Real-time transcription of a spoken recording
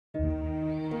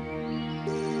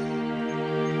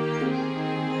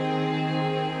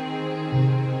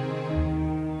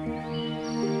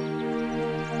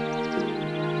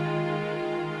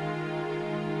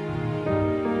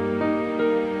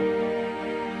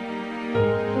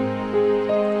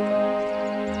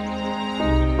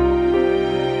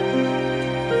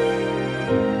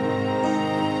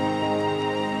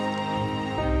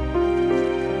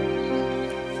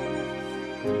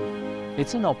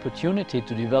It's an opportunity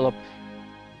to develop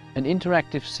an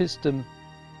interactive system,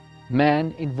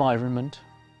 man-environment,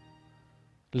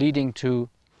 leading to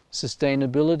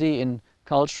sustainability in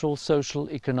cultural, social,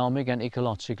 economic and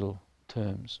ecological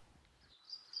terms.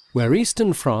 Where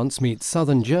eastern France meets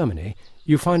southern Germany,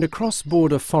 you find a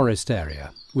cross-border forest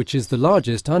area, which is the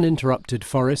largest uninterrupted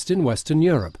forest in Western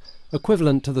Europe,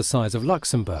 equivalent to the size of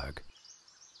Luxembourg.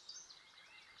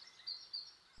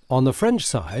 On the French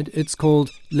side, it's called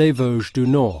Les Vosges du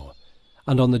Nord,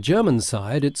 and on the German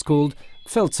side, it's called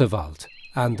Pfälzerwald,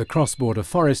 and the cross-border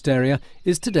forest area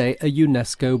is today a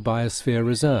UNESCO Biosphere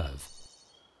Reserve.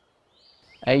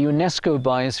 A UNESCO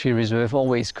Biosphere Reserve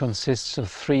always consists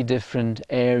of 3 different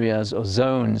areas or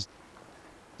zones.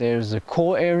 There's a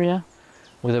core area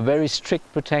with a very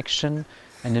strict protection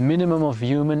and a minimum of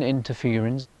human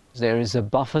interference. There is a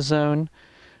buffer zone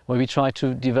where we try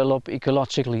to develop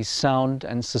ecologically sound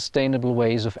and sustainable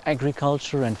ways of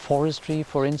agriculture and forestry,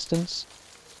 for instance.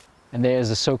 And there is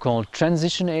a so-called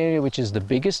transition area, which is the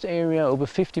biggest area, over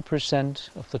 50%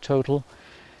 of the total,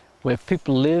 where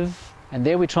people live. And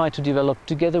there we try to develop,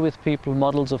 together with people,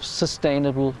 models of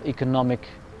sustainable economic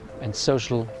and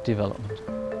social development.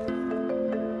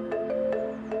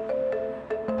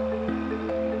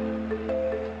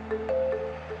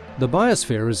 The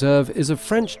Biosphere Reserve is a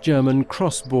French-German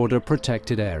cross-border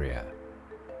protected area.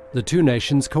 The 2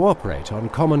 nations cooperate on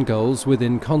common goals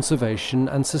within conservation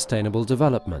and sustainable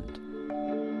development.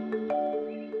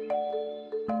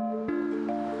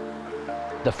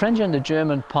 The French and the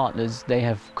German partners, they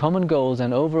have common goals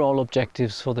and overall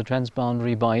objectives for the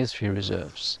transboundary biosphere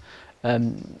reserves.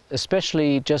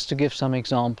 Especially, just to give some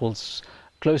examples,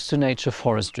 close to nature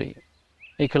forestry,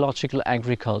 ecological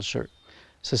agriculture,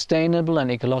 sustainable and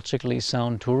ecologically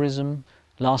sound tourism,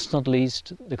 last not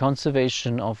least, the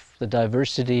conservation of the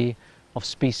diversity of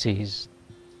species.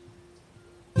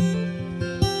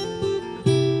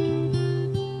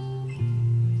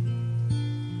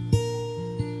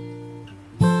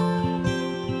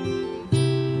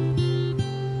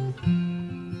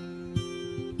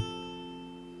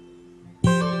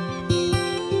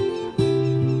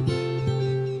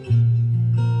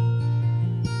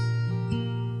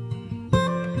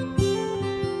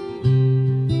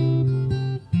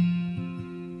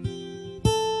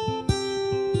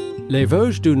 Les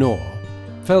Vosges du Nord,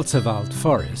 Pfälzerwald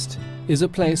Forest, is a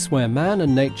place where man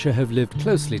and nature have lived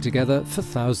closely together for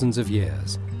thousands of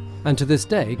years, and to this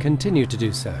day continue to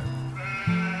do so.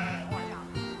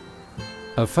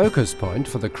 A focus point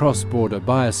for the cross-border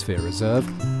Biosphere Reserve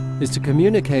is to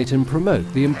communicate and promote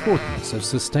the importance of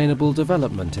sustainable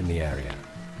development in the area.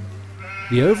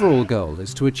 The overall goal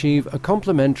is to achieve a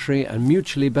complementary and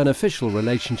mutually beneficial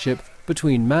relationship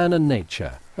between man and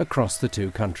nature across the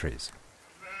 2 countries.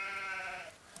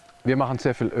 Wir machen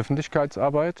sehr viel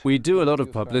Öffentlichkeitsarbeit. We do a lot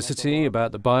of publicity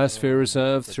about the Biosphere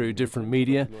Reserve through different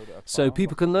media, so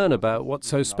people can learn about what's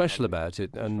so special about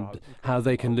it and how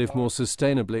they can live more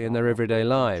sustainably in their everyday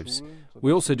lives.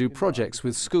 We also do projects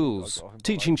with schools,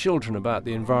 teaching children about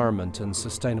the environment and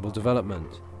sustainable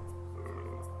development.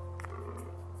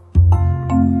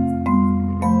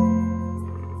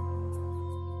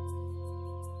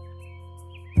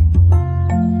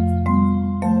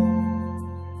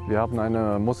 Wir haben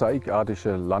eine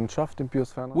mosaikartige Landschaft im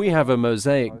Biosphärenreservat. We have a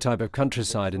mosaic type of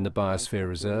countryside in the Biosphere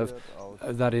Reserve.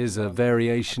 That is a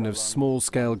variation of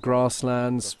small-scale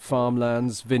grasslands,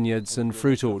 farmlands, vineyards and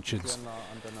fruit orchards.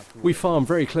 We farm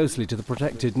very closely to the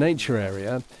protected nature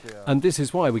area, and this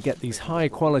is why we get these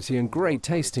high-quality and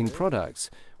great-tasting products,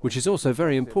 which is also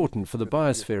very important for the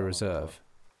Biosphere Reserve.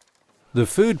 The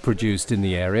food produced in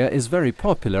the area is very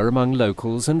popular among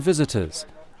locals and visitors.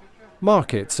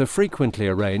 Markets are frequently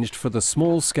arranged for the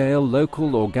small-scale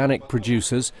local organic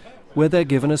producers where they're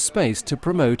given a space to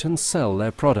promote and sell their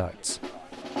products.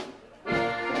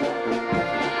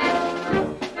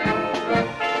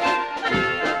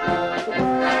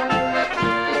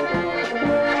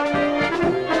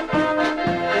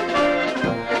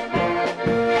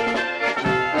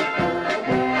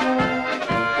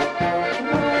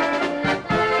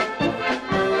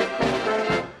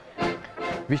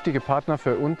 Wichtige Partner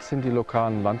für uns sind die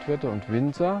lokalen Landwirte und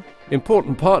Winzer.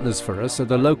 Important partners for us are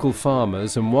the local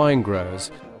farmers and wine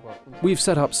growers. We've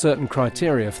set up certain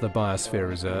criteria for the Biosphere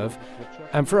Reserve,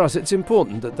 and for us it's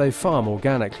important that they farm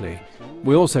organically.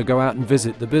 We also go out and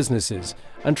visit the businesses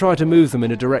and try to move them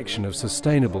in a direction of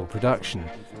sustainable production,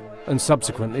 and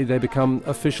subsequently they become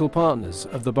official partners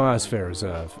of the Biosphere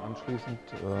Reserve.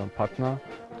 Anschließend Partner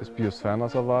des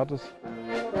Biosphärenreservates.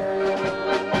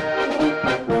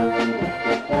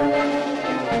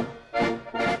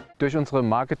 Durch unsere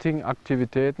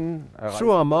Marketingaktivitäten Through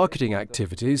our marketing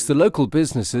activities, the local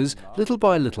businesses, little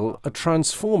by little, are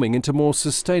transforming into more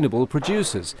sustainable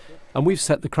producers, and we've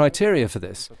set the criteria for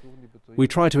this. We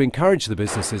try to encourage the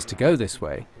businesses to go this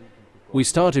way. We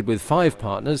started with 5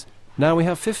 partners, now we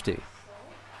have 50.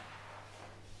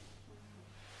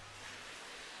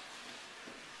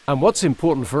 And what's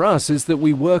important for us is that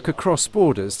we work across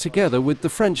borders together with the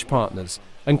French partners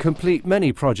and complete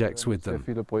many projects with sehr them.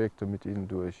 viele Projekte mit ihnen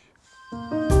durch.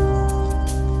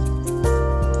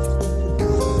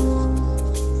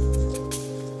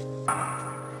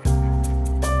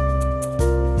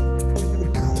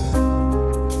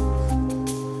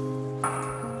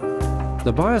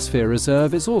 The Biosphere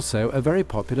Reserve is also a very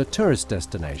popular tourist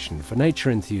destination for nature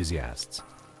enthusiasts.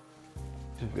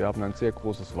 Wir haben ein sehr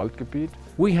großes Waldgebiet.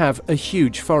 We have a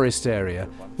huge forest area,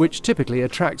 which typically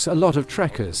attracts a lot of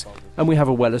trekkers, and we have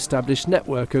a well-established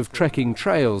network of trekking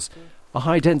trails, a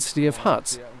high density of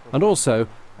huts, and also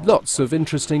lots of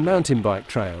interesting mountain bike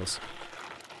trails.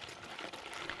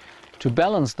 To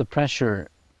balance the pressure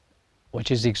which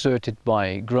is exerted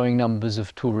by growing numbers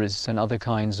of tourists and other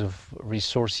kinds of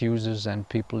resource users and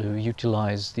people who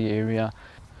utilize the area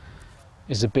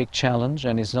is a big challenge,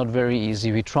 and it's not very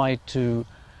easy. We try to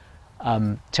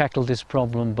tackle this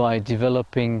problem by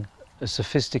developing a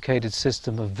sophisticated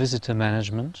system of visitor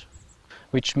management,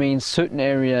 which means certain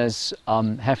areas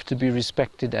have to be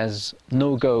respected as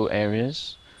no-go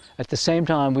areas. At the same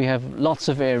time, we have lots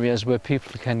of areas where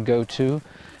people can go to.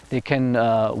 They can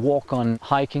walk on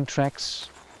hiking tracks.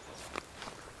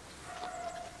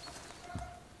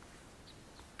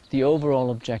 The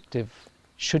overall objective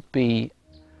should be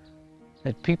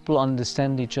that people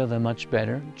understand each other much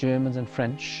better, Germans and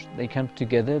French. They come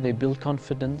together, they build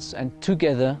confidence, and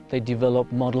together they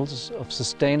develop models of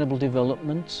sustainable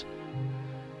development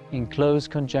in close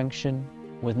conjunction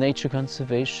with nature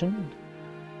conservation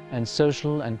and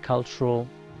social and cultural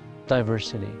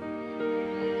diversity.